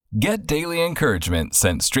Get daily encouragement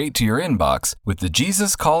sent straight to your inbox with the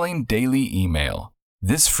Jesus Calling Daily email.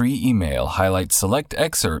 This free email highlights select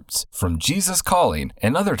excerpts from Jesus Calling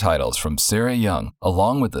and other titles from Sarah Young,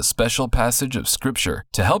 along with a special passage of Scripture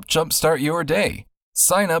to help jumpstart your day.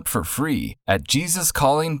 Sign up for free at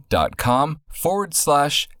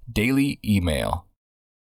jesuscalling.com/daily email.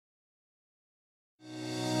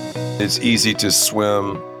 It's easy to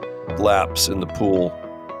swim laps in the pool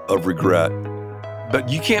of regret. But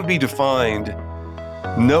you can't be defined,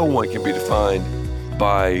 no one can be defined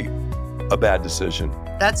by a bad decision.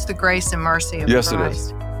 That's the grace and mercy of Christ. Yes, it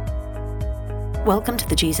is. Welcome to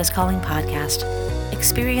the Jesus Calling Podcast.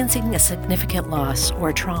 Experiencing a significant loss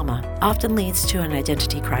or trauma often leads to an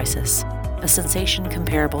identity crisis, a sensation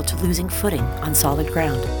comparable to losing footing on solid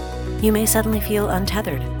ground. You may suddenly feel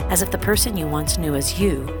untethered, as if the person you once knew as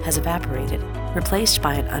you has evaporated, replaced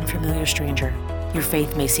by an unfamiliar stranger. Your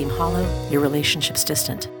faith may seem hollow, your relationships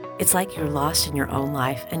distant. It's like you're lost in your own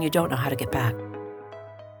life and you don't know how to get back.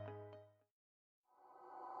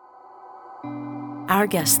 Our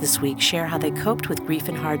guests this week share how they coped with grief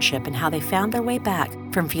and hardship and how they found their way back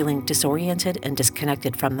from feeling disoriented and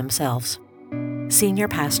disconnected from themselves. Senior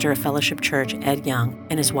pastor of Fellowship Church, Ed Young,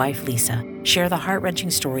 and his wife, Lisa, share the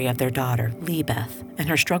heart-wrenching story of their daughter, Lee Beth, and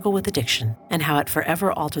her struggle with addiction and how it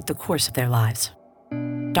forever altered the course of their lives.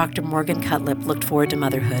 Dr. Morgan Cutlip looked forward to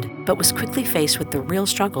motherhood, but was quickly faced with the real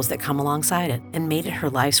struggles that come alongside it and made it her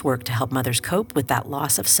life's work to help mothers cope with that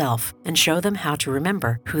loss of self and show them how to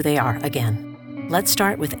remember who they are again. Let's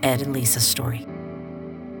start with Ed and Lisa's story.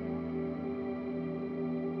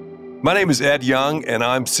 My name is Ed Young, and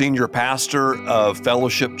I'm senior pastor of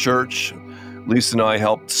Fellowship Church. Lisa and I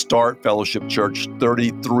helped start Fellowship Church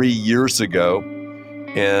 33 years ago,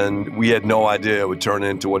 and we had no idea it would turn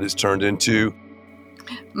into what it's turned into.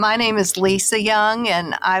 My name is Lisa Young,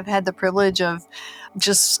 and I've had the privilege of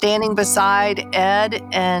just standing beside Ed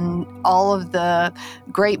and all of the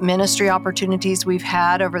great ministry opportunities we've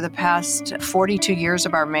had over the past 42 years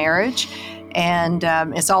of our marriage. And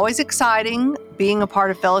it's always exciting. Being a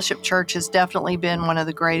part of Fellowship Church has definitely been one of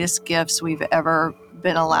the greatest gifts we've ever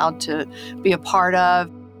been allowed to be a part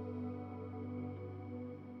of.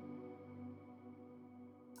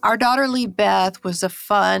 Our daughter Lee Beth was a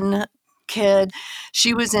fun kid.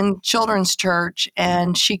 She was in children's church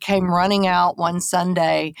and she came running out one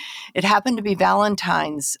Sunday. It happened to be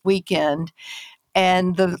Valentine's weekend,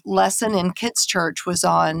 and the lesson in kids' church was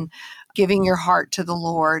on giving your heart to the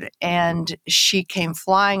Lord. And she came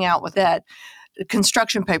flying out with that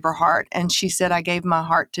construction paper heart, and she said, "I gave my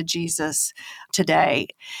heart to Jesus today."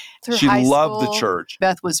 Through She high loved school, the church.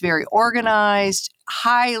 Beth was very organized,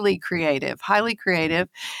 highly creative.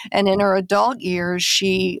 And in her adult years,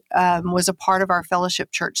 she was a part of our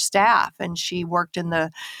Fellowship Church staff, and she worked in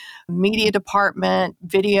the media department,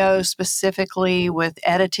 video specifically with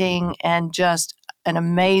editing, and just an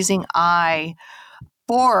amazing eye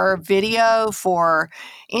for video, for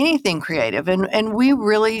anything creative. And we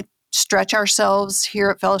really stretch ourselves here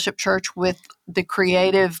at Fellowship Church with the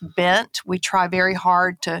creative bent. We try very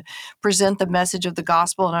hard to present the message of the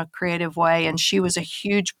gospel in a creative way, and she was a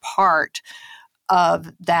huge part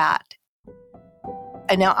of that.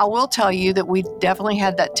 And now I will tell you that we definitely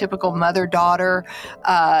had that typical mother-daughter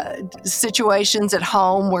situations at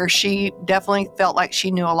home where she definitely felt like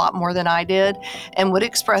she knew a lot more than I did and would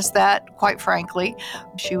express that, quite frankly.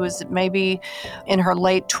 She was maybe in her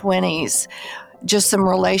late 20s. Just some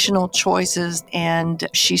relational choices, and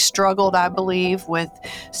she struggled, I believe, with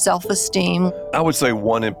self-esteem. I would say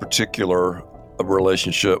one in particular, a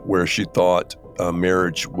relationship where she thought a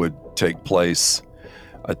marriage would take place.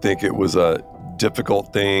 I think it was a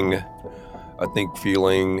difficult thing. I think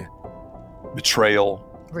feeling betrayal,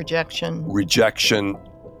 Rejection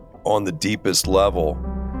on the deepest level.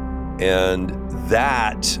 And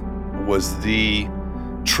that was the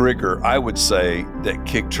trigger, I would say, that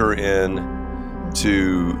kicked her in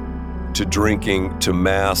to drinking to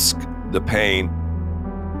mask the pain.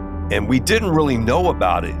 And we didn't really know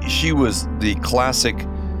about it. She was the classic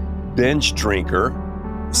binge drinker,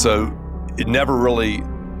 so it never really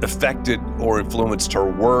affected or influenced her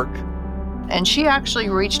work. And she actually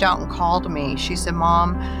reached out and called me. She said,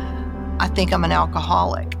 "Mom, I think I'm an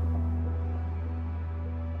alcoholic."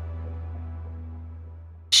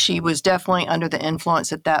 She was definitely under the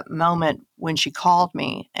influence at that moment when she called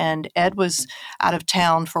me. And Ed was out of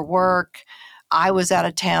town for work. I was out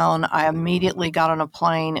of town. I immediately got on a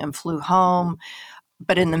plane and flew home.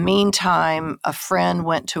 But in the meantime, a friend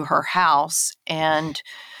went to her house and,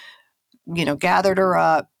 gathered her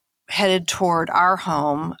up, headed toward our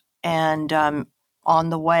home. And on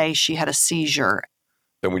the way, she had a seizure.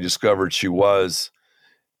 And we discovered she was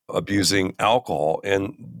abusing alcohol.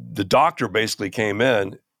 And the doctor basically came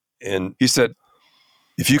in and he said,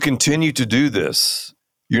 if you continue to do this,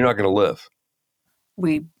 you're not going to live.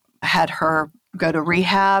 We had her go to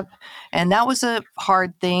rehab, and that was a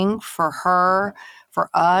hard thing for her, for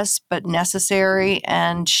us, but necessary.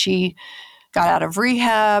 And she got out of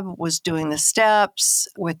rehab, was doing the steps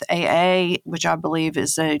with AA, which I believe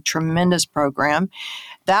is a tremendous program.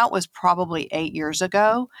 That was probably 8 years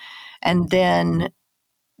ago. And then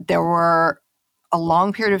there were a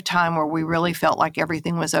long period of time where we really felt like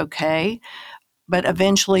everything was okay. But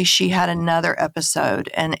eventually she had another episode,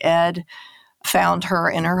 and Ed found her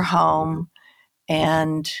in her home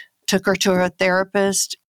and took her to a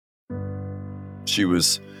therapist. She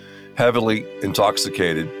was heavily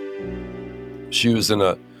intoxicated. She was in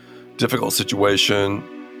a difficult situation.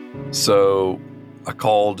 So I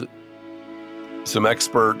called some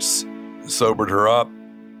experts, sobered her up,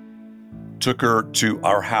 took her to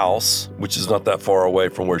our house, which is not that far away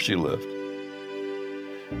from where she lived.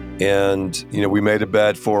 And, we made a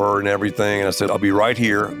bed for her and everything. And I said, I'll be right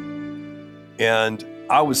here. And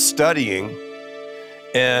I was studying.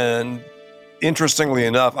 And interestingly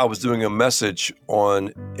enough, I was doing a message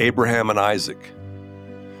on Abraham and Isaac.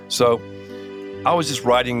 So I was just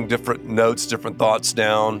writing different notes, different thoughts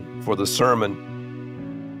down for the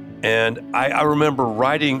sermon. And I remember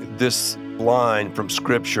writing this line from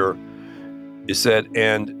Scripture. It said,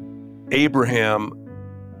 and Abraham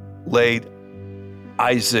laid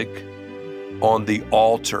Isaac on the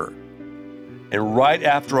altar. And right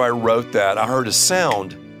after I wrote that, I heard a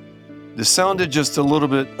sound. This sounded just a little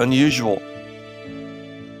bit unusual.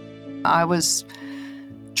 I was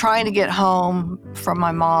trying to get home from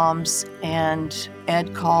my mom's, and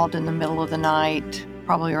Ed called in the middle of the night,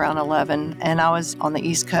 probably around 11, and I was on the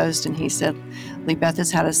East Coast, and he said, Lebeth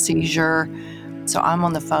has had a seizure. So I'm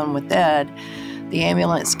on the phone with Ed. The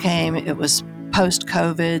ambulance came. It was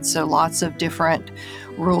post-COVID, so lots of different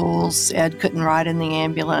rules. Ed couldn't ride in the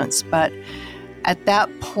ambulance, but at that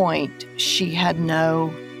point, she had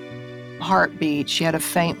no heartbeat. She had a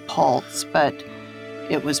faint pulse, but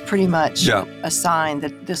it was pretty much a sign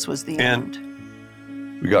that this was the end.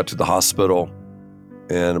 We got to the hospital,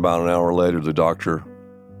 and about an hour later, the doctor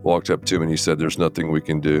walked up to me and he said, there's nothing we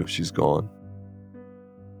can do. She's gone.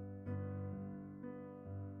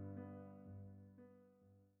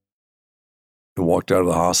 And walked out of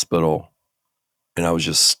the hospital, and I was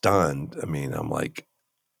just stunned. I'm like,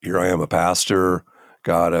 here I am, a pastor.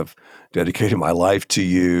 God, I've dedicated my life to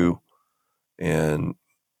you, and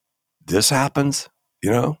this happens,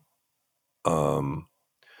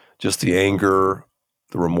 just the anger,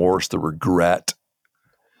 the remorse, the regret.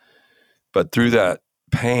 But through that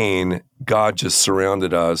pain, God just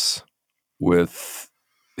surrounded us with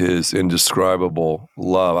his indescribable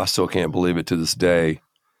love. I still can't believe it to this day.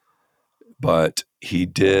 But he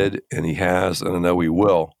did, and he has, and I know he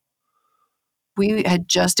will. We had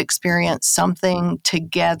just experienced something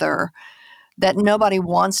together that nobody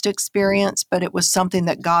wants to experience, but it was something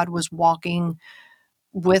that God was walking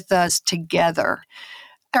with us together.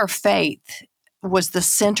 Our faith was the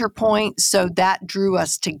center point, so that drew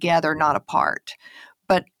us together, not apart.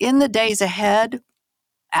 But in the days ahead,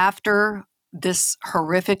 after this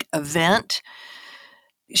horrific event,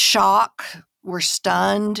 shock, we're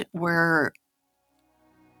stunned, we're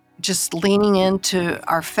just leaning into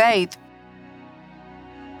our faith.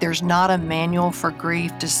 There's not a manual for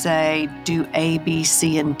grief to say, do A, B,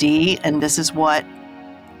 C, and D, and this is what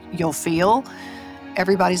you'll feel.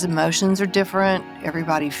 Everybody's emotions are different.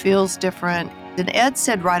 Everybody feels different. And Ed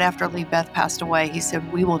said right after Lebeth passed away, he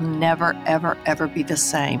said, we will never, ever, ever be the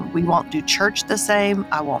same. We won't do church the same.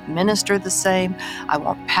 I won't minister the same. I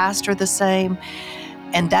won't pastor the same.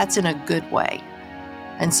 And that's in a good way.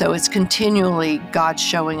 And so it's continually God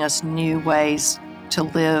showing us new ways to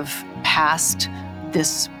live past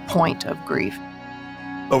this point of grief.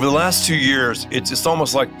 Over the last 2 years, it's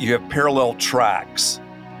almost like you have parallel tracks.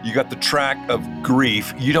 You got the track of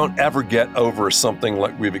grief. You don't ever get over something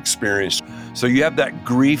like we've experienced. So you have that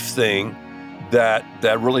grief thing that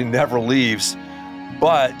really never leaves.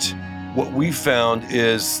 But what we found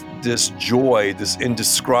is this joy, this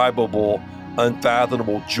indescribable,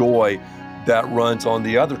 unfathomable joy that runs on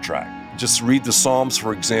the other track. Just read the Psalms,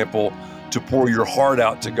 for example, to pour your heart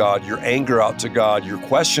out to God, your anger out to God, your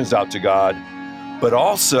questions out to God, but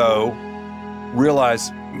also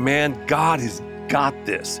realize, man, God has got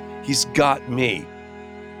this. He's got me.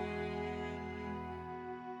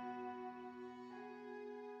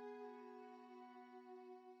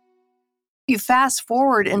 You fast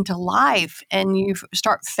forward into life and you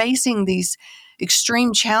start facing these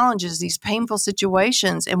extreme challenges, these painful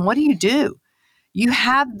situations, and what do? you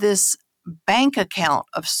have this bank account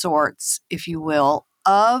of sorts, if you will,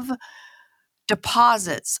 of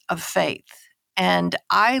deposits of faith. And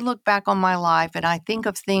I look back on my life and I think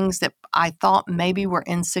of things that I thought maybe were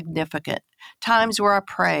insignificant. Times where I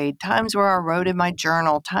prayed, times where I wrote in my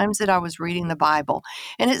journal, times that I was reading the Bible.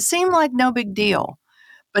 And it seemed like no big deal,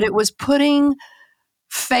 but it was putting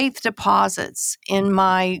faith deposits in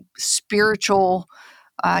my spiritual,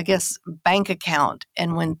 bank account.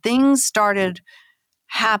 And when things started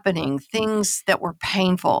happening, things that were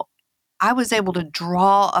painful, I was able to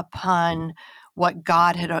draw upon what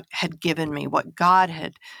God had given me, what God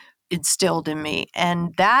had instilled in me.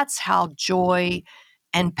 And that's how joy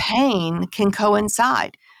and pain can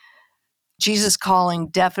coincide. Jesus Calling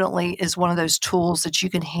definitely is one of those tools that you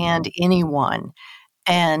can hand anyone,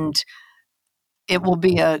 and it will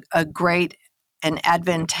be a great and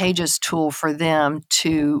advantageous tool for them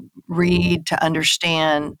to read, to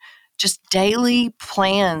understand just daily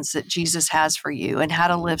plans that Jesus has for you and how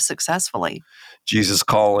to live successfully. Jesus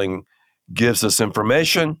Calling gives us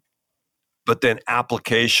information, but then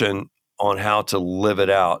application on how to live it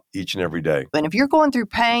out each and every day. And if you're going through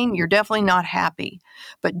pain, you're definitely not happy.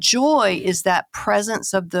 But joy is that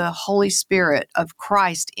presence of the Holy Spirit of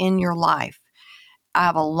Christ in your life. I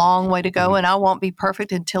have a long way to go, and I won't be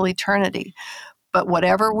perfect until eternity. But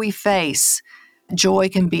whatever we face, joy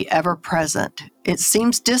can be ever present. It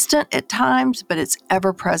seems distant at times, but it's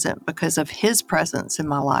ever present because of His presence in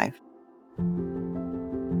my life.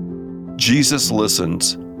 Jesus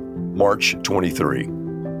Listens, March 23.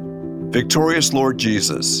 Victorious Lord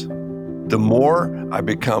Jesus, the more I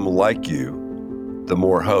become like you, the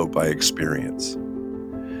more hope I experience.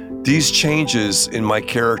 These changes in my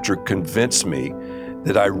character convince me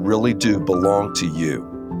that I really do belong to you.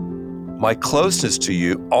 My closeness to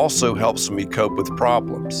you also helps me cope with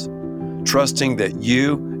problems, trusting that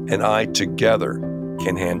you and I together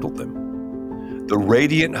can handle them. The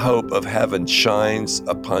radiant hope of heaven shines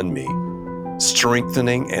upon me,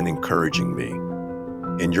 strengthening and encouraging me.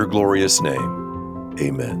 In your glorious name,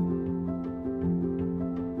 amen.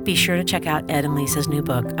 Be sure to check out Ed and Lisa's new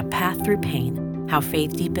book, A Path Through Pain, How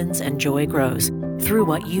Faith Deepens and Joy Grows Through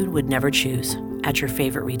What You Would Never Choose, at your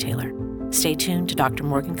favorite retailer. Stay tuned to Dr.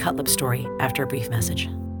 Morgan Cutlip's story after a brief message.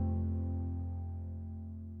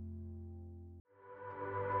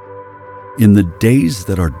 In the days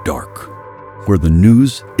that are dark, where the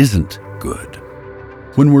news isn't good,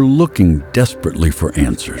 when we're looking desperately for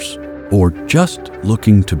answers, or just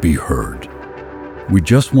looking to be heard, we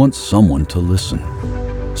just want someone to listen,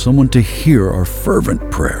 someone to hear our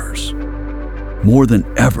fervent prayers. More than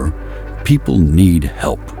ever, people need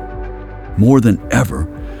help. More than ever,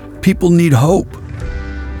 people need hope.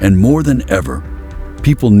 And more than ever,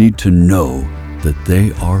 people need to know that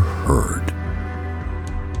they are heard.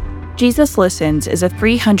 Jesus Listens is a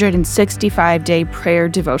 365-day prayer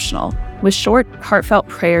devotional with short, heartfelt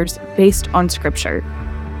prayers based on Scripture,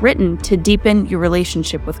 written to deepen your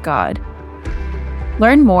relationship with God.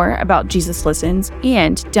 Learn more about Jesus Listens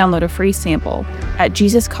and download a free sample at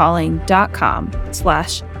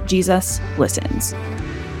jesuscalling.com/JesusListens.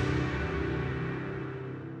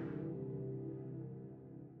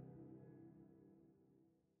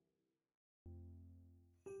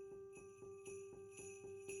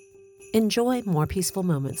 Enjoy more peaceful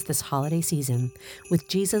moments this holiday season with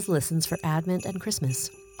Jesus Listens for Advent and Christmas.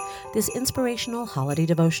 This inspirational holiday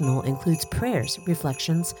devotional includes prayers,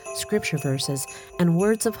 reflections, scripture verses, and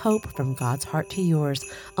words of hope from God's heart to yours,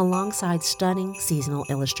 alongside stunning seasonal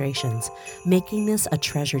illustrations, making this a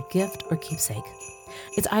treasured gift or keepsake.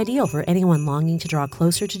 It's ideal for anyone longing to draw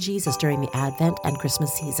closer to Jesus during the Advent and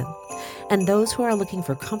Christmas season, and those who are looking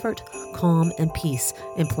for comfort, calm, and peace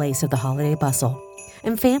in place of the holiday bustle,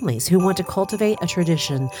 and families who want to cultivate a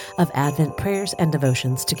tradition of Advent prayers and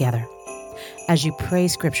devotions together. As you pray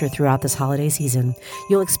Scripture throughout this holiday season,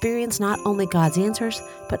 you'll experience not only God's answers,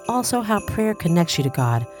 but also how prayer connects you to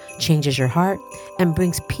God, changes your heart, and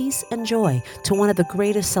brings peace and joy to one of the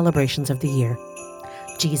greatest celebrations of the year.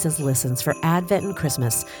 Jesus Listens for Advent and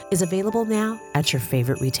Christmas is available now at your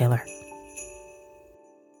favorite retailer.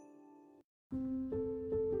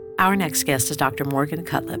 Our next guest is Dr. Morgan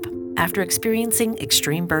Cutlip. After experiencing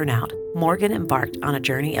extreme burnout, Morgan embarked on a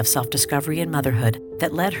journey of self-discovery and motherhood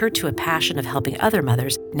that led her to a passion of helping other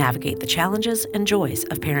mothers navigate the challenges and joys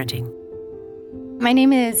of parenting. My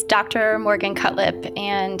name is Dr. Morgan Cutlip,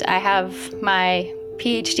 and I have my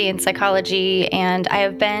PhD in psychology, and I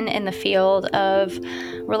have been in the field of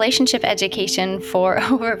relationship education for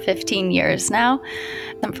over 15 years now.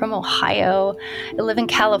 I'm from Ohio. I live in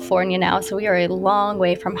California now, so we are a long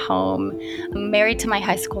way from home. I'm married to my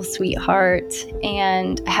high school sweetheart,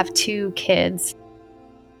 and I have 2 kids.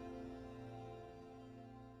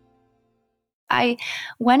 I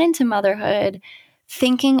went into motherhood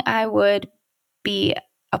thinking I would be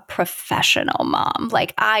a professional mom.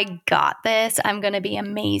 Like, I got this. I'm going to be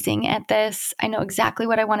amazing at this. I know exactly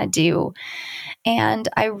what I want to do. And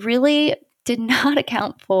I really did not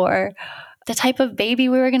account for the type of baby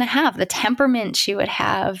we were going to have, the temperament she would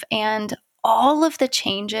have, and all of the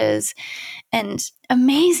changes and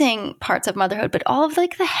amazing parts of motherhood, but all of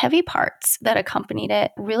like the heavy parts that accompanied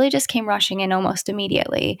it really just came rushing in almost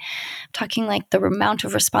immediately. I'm talking like the amount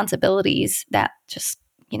of responsibilities that just,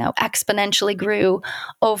 exponentially grew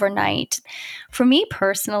overnight. For me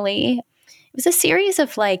personally, it was a series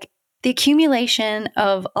of like the accumulation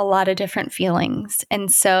of a lot of different feelings. And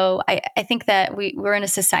so I think that we're in a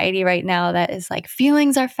society right now that is like,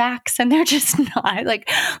 feelings are facts, and they're just not. Like,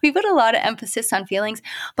 we put a lot of emphasis on feelings,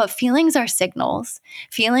 but feelings are signals.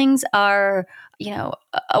 Feelings are,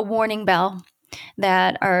 a warning bell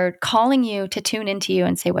that are calling you to tune into you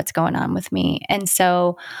and say, what's going on with me? And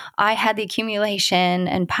so I had the accumulation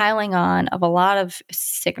and piling on of a lot of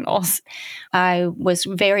signals. I was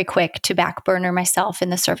very quick to back burner myself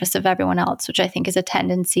in the service of everyone else, which I think is a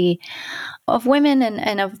tendency of women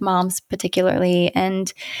and of moms particularly.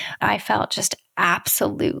 And I felt just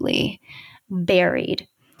absolutely buried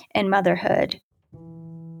in motherhood.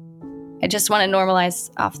 I just want to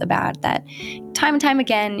normalize off the bat that time and time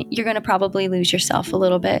again, you're going to probably lose yourself a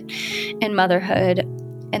little bit in motherhood,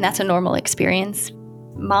 and that's a normal experience.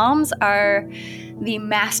 Moms are the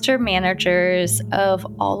master managers of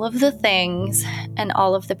all of the things and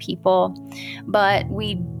all of the people, but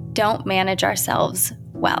we don't manage ourselves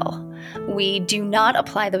well. We do not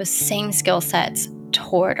apply those same skill sets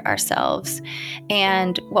toward ourselves.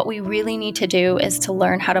 And what we really need to do is to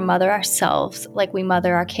learn how to mother ourselves like we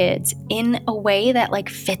mother our kids in a way that like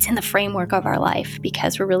fits in the framework of our life,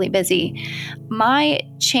 because we're really busy. My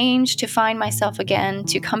change to find myself again,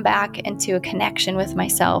 to come back into a connection with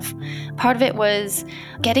myself, part of it was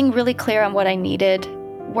getting really clear on what I needed,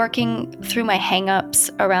 working through my hangups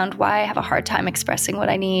around why I have a hard time expressing what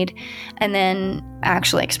I need, and then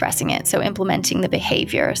actually expressing it. So implementing the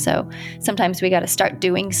behavior. So sometimes we got to start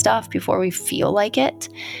doing stuff before we feel like it.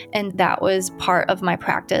 And that was part of my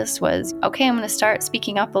practice was, okay, I'm going to start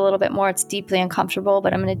speaking up a little bit more. It's deeply uncomfortable,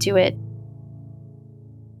 but I'm going to do it.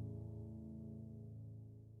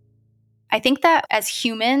 I think that as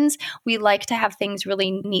humans, we like to have things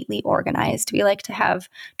really neatly organized. We like to have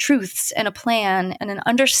truths and a plan and an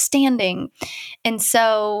understanding. And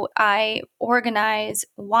so I organize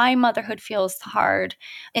why motherhood feels hard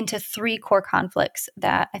into 3 core conflicts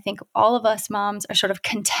that I think all of us moms are sort of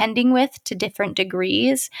contending with to different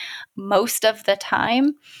degrees most of the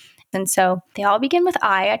time. And so they all begin with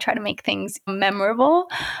I try to make things memorable,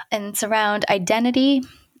 and it's around identity,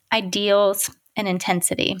 ideals, and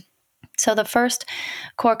intensity. So the first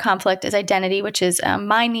core conflict is identity, which is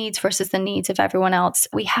my needs versus the needs of everyone else.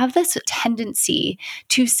 We have this tendency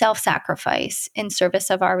to self-sacrifice in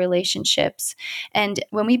service of our relationships. And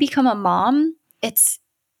when we become a mom, it's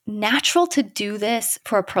natural to do this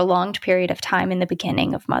for a prolonged period of time in the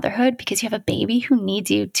beginning of motherhood because you have a baby who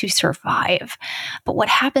needs you to survive. But what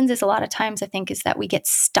happens is a lot of times, I think, is that we get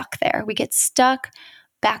stuck there. We get stuck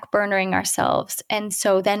backburnering ourselves. And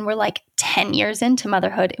so then we're like 10 years into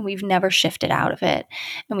motherhood and we've never shifted out of it.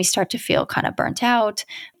 And we start to feel kind of burnt out.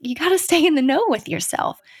 You got to stay in the know with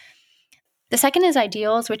yourself. The second is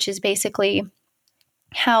ideals, which is basically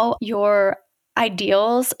how your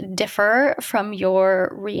ideals differ from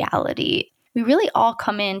your reality. We really all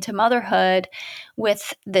come into motherhood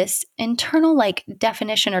with this internal like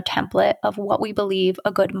definition or template of what we believe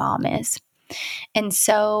a good mom is. And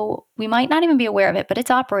so we might not even be aware of it, but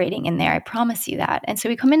it's operating in there. I promise you that. And so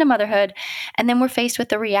we come into motherhood and then we're faced with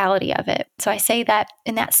the reality of it. So I say that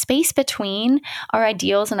in that space between our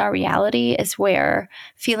ideals and our reality is where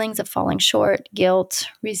feelings of falling short, guilt,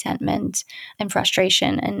 resentment, and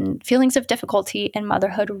frustration, and feelings of difficulty in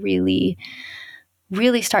motherhood really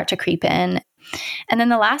start to creep in. And then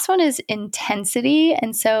the last one is intensity.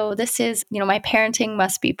 And so this is, my parenting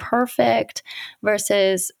must be perfect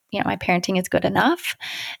versus, my parenting is good enough.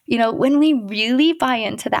 When we really buy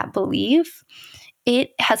into that belief,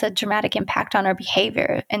 it has a dramatic impact on our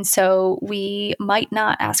behavior. And so we might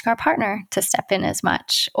not ask our partner to step in as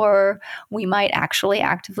much, or we might actually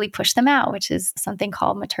actively push them out, which is something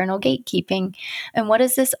called maternal gatekeeping. And what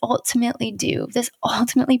does this ultimately do? This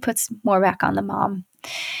ultimately puts more back on the mom.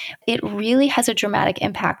 It really has a dramatic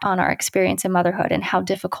impact on our experience in motherhood and how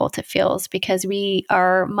difficult it feels because we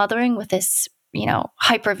are mothering with this,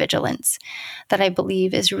 hypervigilance that I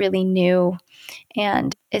believe is really new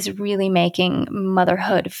and is really making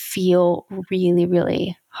motherhood feel really,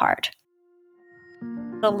 really hard.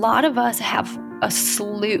 A lot of us have a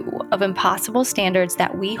slew of impossible standards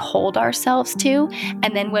that we hold ourselves to.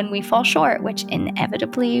 And then when we fall short, which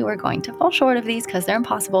inevitably we're going to fall short of these because they're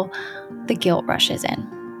impossible, the guilt rushes in.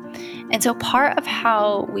 And so part of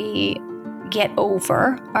how we get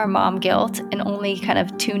over our mom guilt and only kind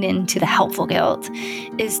of tune into the helpful guilt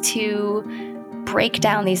is to break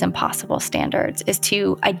down these impossible standards, is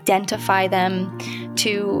to identify them,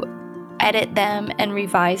 to edit them and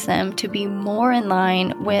revise them to be more in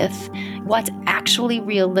line with what's actually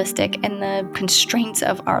realistic and the constraints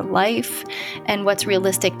of our life and what's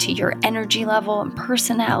realistic to your energy level and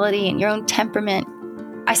personality and your own temperament.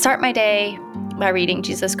 I start my day by reading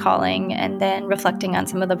Jesus Calling and then reflecting on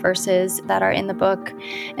some of the verses that are in the book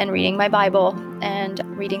and reading my Bible and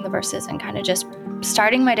reading the verses and kind of just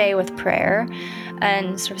starting my day with prayer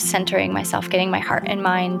and sort of centering myself, getting my heart and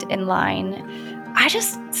mind in line. I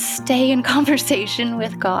just stay in conversation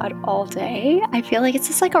with God all day. I feel like it's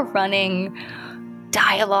just like a running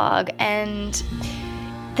dialogue, and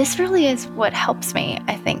this really is what helps me,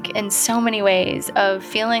 I think, in so many ways of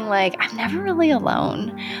feeling like I'm never really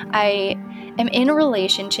alone. I am in a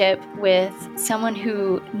relationship with someone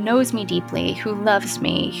who knows me deeply, who loves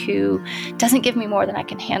me, who doesn't give me more than I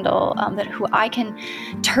can handle, who I can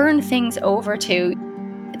turn things over to.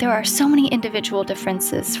 There are so many individual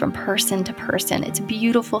differences from person to person. It's a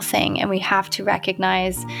beautiful thing, and we have to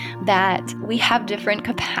recognize that we have different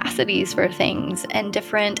capacities for things and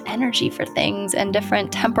different energy for things and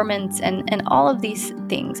different temperaments and all of these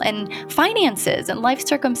things and finances and life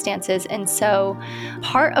circumstances. And so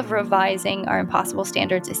part of revising our impossible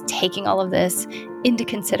standards is taking all of this into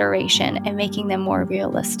consideration and making them more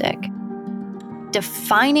realistic.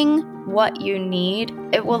 Defining what you need,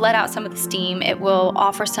 it will let out some of the steam. It will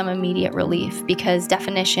offer some immediate relief because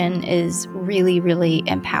definition is really, really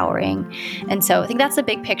empowering. And so I think that's the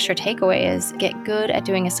big picture takeaway is get good at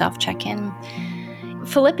doing a self-check-in.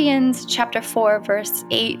 Philippians chapter 4, verse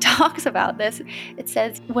 8 talks about this. It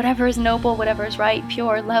says, whatever is noble, whatever is right,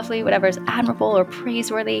 pure, lovely, whatever is admirable or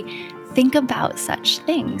praiseworthy, think about such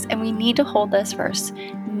things. And we need to hold this verse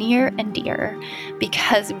near and dear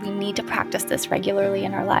because we need to practice this regularly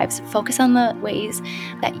in our lives. Focus on the ways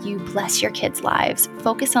that you bless your kids' lives.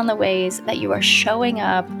 Focus on the ways that you are showing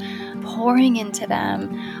up, pouring into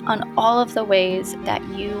them, on all of the ways that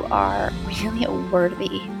you are really a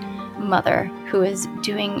worthy mother who is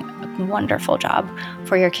doing a wonderful job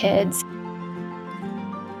for your kids.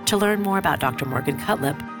 To learn more about Dr. Morgan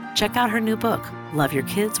Cutlip, check out her new book, Love Your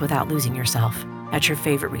Kids Without Losing Yourself, at your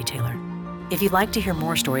favorite retailer. If you'd like to hear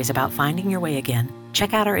more stories about finding your way again,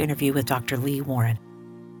 check out our interview with Dr. Lee Warren.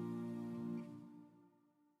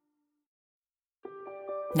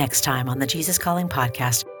 Next time on the Jesus Calling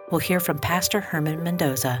podcast, we'll hear from Pastor Herman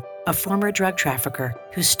Mendoza, a former drug trafficker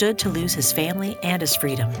who stood to lose his family and his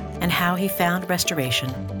freedom, and how he found restoration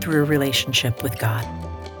through a relationship with God.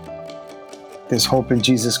 There's hope in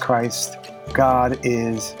Jesus Christ. God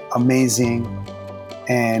is amazing,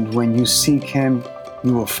 and when you seek Him,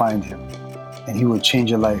 you will find Him, and He will change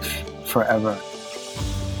your life forever.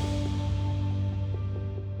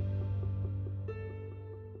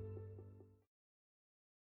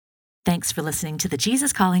 Thanks for listening to the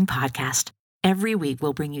Jesus Calling podcast. Every week,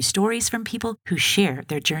 we'll bring you stories from people who share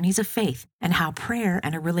their journeys of faith and how prayer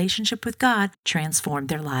and a relationship with God transformed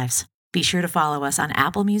their lives. Be sure to follow us on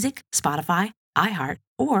Apple Music, Spotify, iHeart,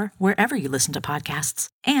 or wherever you listen to podcasts.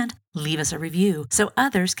 And leave us a review so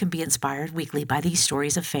others can be inspired weekly by these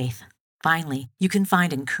stories of faith. Finally, you can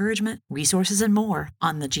find encouragement, resources, and more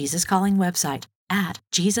on the Jesus Calling website at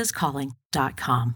jesuscalling.com.